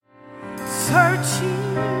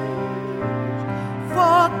searching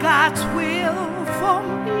for God's will for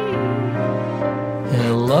me.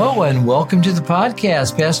 Hello and welcome to the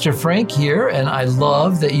podcast. Pastor Frank here, and I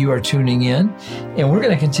love that you are tuning in. And we're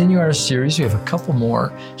going to continue our series. We have a couple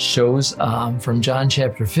more shows from John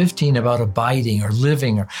chapter 15 about abiding or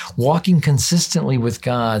living or walking consistently with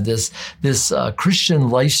God, this Christian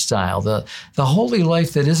lifestyle, the holy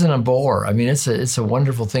life that isn't a bore. I mean, it's a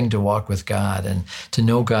wonderful thing to walk with God and to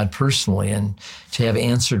know God personally and to have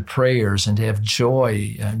answered prayers and to have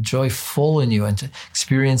joy full in you and to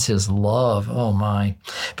experience His love. Oh my.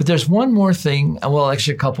 But there's one more thing, well,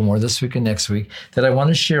 actually a couple more this week and next week that I want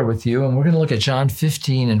to share with you. And we're going to look at John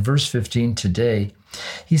 15 and verse 15 today.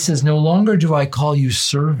 He says, "No longer do I call you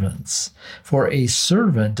servants, for a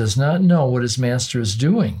servant does not know what his master is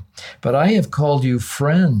doing. But I have called you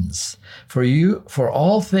friends. For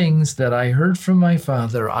all things that I heard from my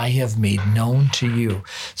Father, I have made known to you."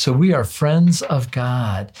 So we are friends of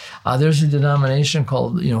God. There's a denomination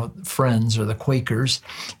called, Friends, or the Quakers.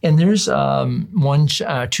 And there's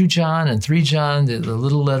 2 John and 3 John, the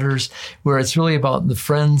little letters, where it's really about the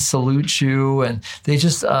friends salute you. And they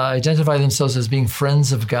just identify themselves as being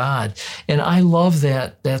friends of God. And I love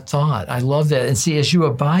that thought. I love that. And see, as you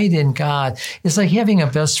abide in God, it's like having a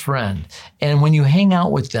best friend. And when you hang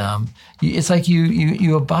out with them, it's like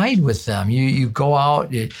you abide with them. You go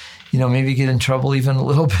out, maybe get in trouble even a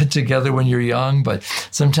little bit together when you're young, but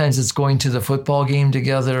sometimes it's going to the football game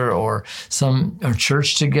together or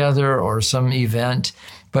church together or some event.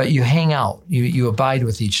 But you hang out, you abide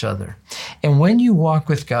with each other. And when you walk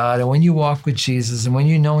with God and when you walk with Jesus and when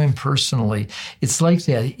you know Him personally, it's like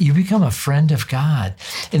that. You become a friend of God.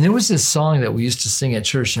 And there was this song that we used to sing at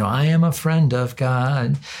church, I am a friend of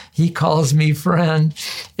God. He calls me friend.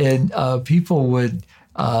 And people would,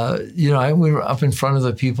 we were up in front of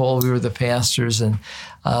the people, we were the pastors, and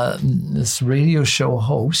this radio show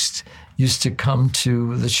host used to come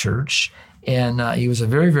to the church. And he was a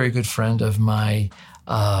very, very good friend of my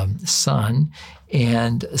son.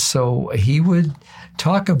 And so he would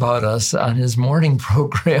talk about us on his morning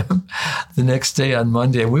program the next day on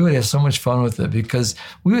Monday. And we would have so much fun with it because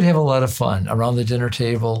we would have a lot of fun around the dinner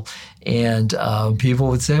table. And people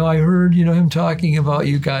would say, "Oh, I heard, him talking about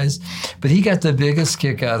you guys." But he got the biggest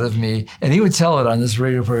kick out of me. And he would tell it on this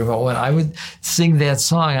radio program about when I would sing that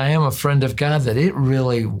song, "I Am a Friend of God," that it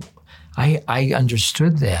really, I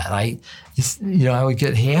understood that. I would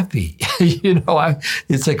get happy.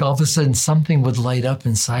 It's like all of a sudden something would light up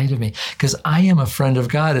inside of me because I am a friend of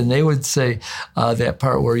God. And they would say that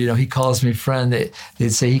part where, He calls me friend,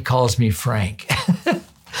 they'd say He calls me Frank.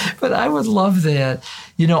 But I would love that.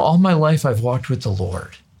 All my life I've walked with the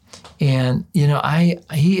Lord. And,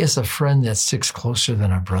 He is a friend that sticks closer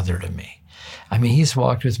than a brother to me. I mean, He's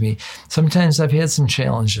walked with me. Sometimes I've had some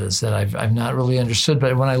challenges that I've not really understood,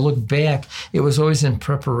 but when I look back, it was always in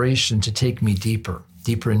preparation to take me deeper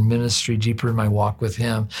in ministry, deeper in my walk with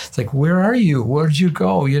Him. It's like, where are you? Where'd you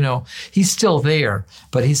go? He's still there,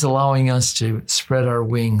 but He's allowing us to spread our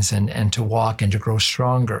wings and to walk and to grow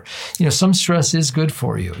stronger. Some stress is good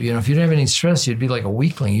for you. If you don't have any stress, you'd be like a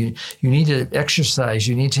weakling. You need to exercise.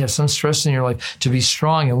 You need to have some stress in your life to be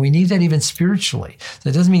strong. And we need that even spiritually.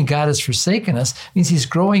 That doesn't mean God has forsaken us. It means He's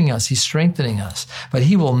growing us. He's strengthening us. But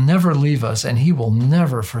He will never leave us and He will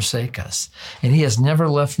never forsake us. And He has never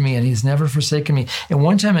left me and He's never forsaken me. And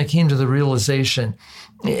one time I came to the realization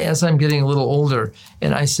as I'm getting a little older,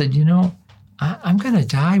 and I said, I'm going to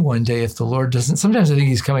die one day if the Lord doesn't. Sometimes I think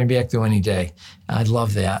He's coming back though any day. I'd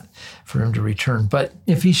love that for Him to return. But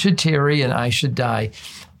if He should tarry and I should die,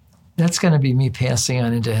 that's going to be me passing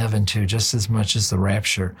on into heaven too, just as much as the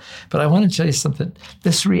rapture. But I want to tell you something.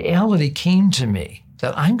 This reality came to me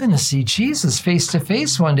that I'm going to see Jesus face to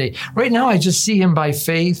face one day. Right now, I just see Him by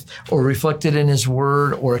faith or reflected in His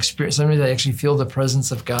Word or experience. Sometimes I actually feel the presence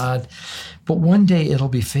of God. But one day it'll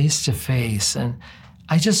be face to face. And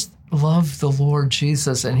I just love the Lord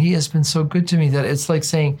Jesus. And He has been so good to me that it's like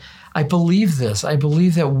saying, I believe this. I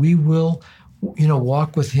believe that we will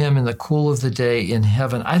walk with Him in the cool of the day in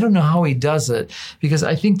heaven. I don't know how He does it because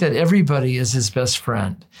I think that everybody is His best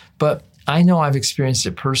friend. But I know I've experienced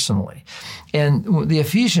it personally. And the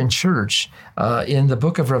Ephesian church, in the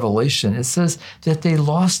book of Revelation, it says that they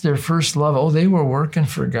lost their first love. Oh, they were working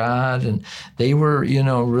for God and they were,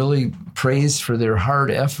 really praised for their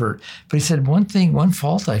hard effort. But He said, one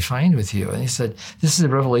fault I find with you. And He said, this is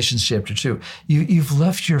in Revelation chapter 2. You've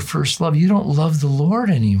left your first love. You don't love the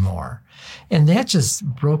Lord anymore. And that just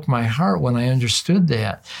broke my heart when I understood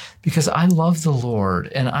that, because I love the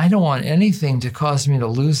Lord and I don't want anything to cause me to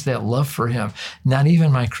lose that love for him, not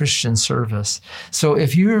even my Christian service. So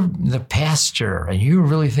if you're the pastor and you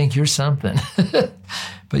really think you're something,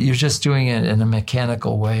 but you're just doing it in a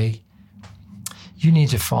mechanical way, you need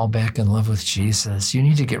to fall back in love with Jesus. You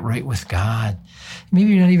need to get right with God.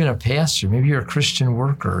 Maybe you're not even a pastor. Maybe you're a Christian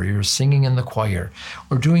worker. You're singing in the choir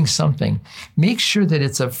or doing something. Make sure that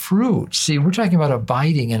it's a fruit. See, we're talking about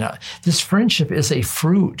abiding, and this friendship is a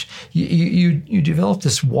fruit. You develop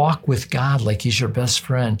this walk with God like he's your best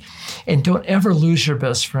friend. And don't ever lose your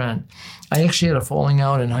best friend. I actually had a falling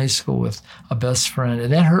out in high school with a best friend,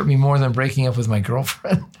 and that hurt me more than breaking up with my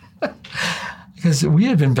girlfriend. Because we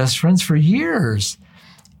had been best friends for years,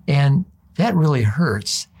 and that really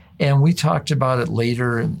hurts. And we talked about it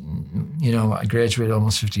later. I graduated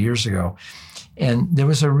almost 50 years ago, and there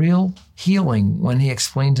was a real healing when he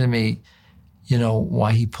explained to me,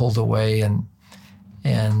 why he pulled away, and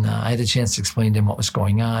I had a chance to explain to him what was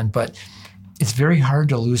going on. But it's very hard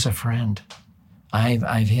to lose a friend.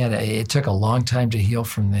 It took a long time to heal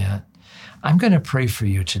from that. I'm going to pray for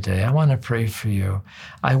you today. I want to pray for you.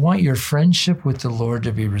 I want your friendship with the Lord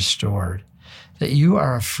to be restored, that you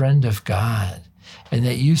are a friend of God, and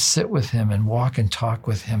that you sit with him and walk and talk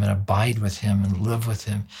with him and abide with him and live with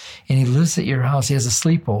him. And he lives at your house. He has a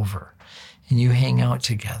sleepover, and you hang out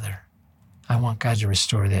together. I want God to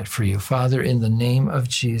restore that for you. Father, in the name of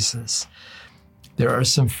Jesus, there are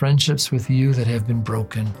some friendships with you that have been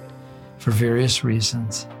broken for various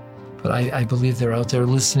reasons. But I believe they're out there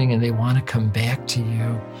listening, and they want to come back to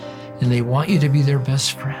you, and they want you to be their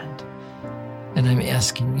best friend. And I'm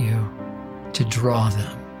asking you to draw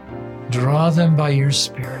them by your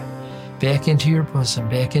Spirit back into your bosom,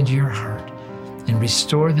 back into your heart, and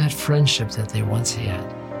restore that friendship that they once had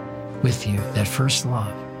with you, that first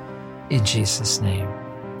love, in Jesus' name.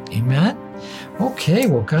 Amen. Okay,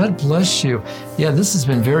 well, God bless you. Yeah, this has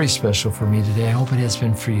been very special for me today. I hope it has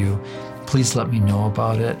been for you. Please let me know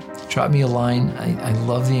about it. Drop me a line. I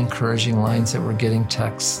love the encouraging lines that we're getting,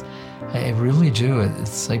 texts. I really do.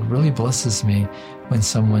 It's like really blesses me when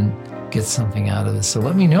someone gets something out of this. So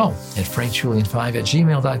let me know at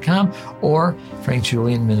frankjulian5@gmail.com or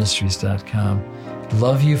frankjulianministries.com.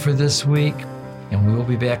 Love you for this week, and we will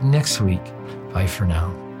be back next week. Bye for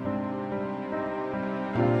now.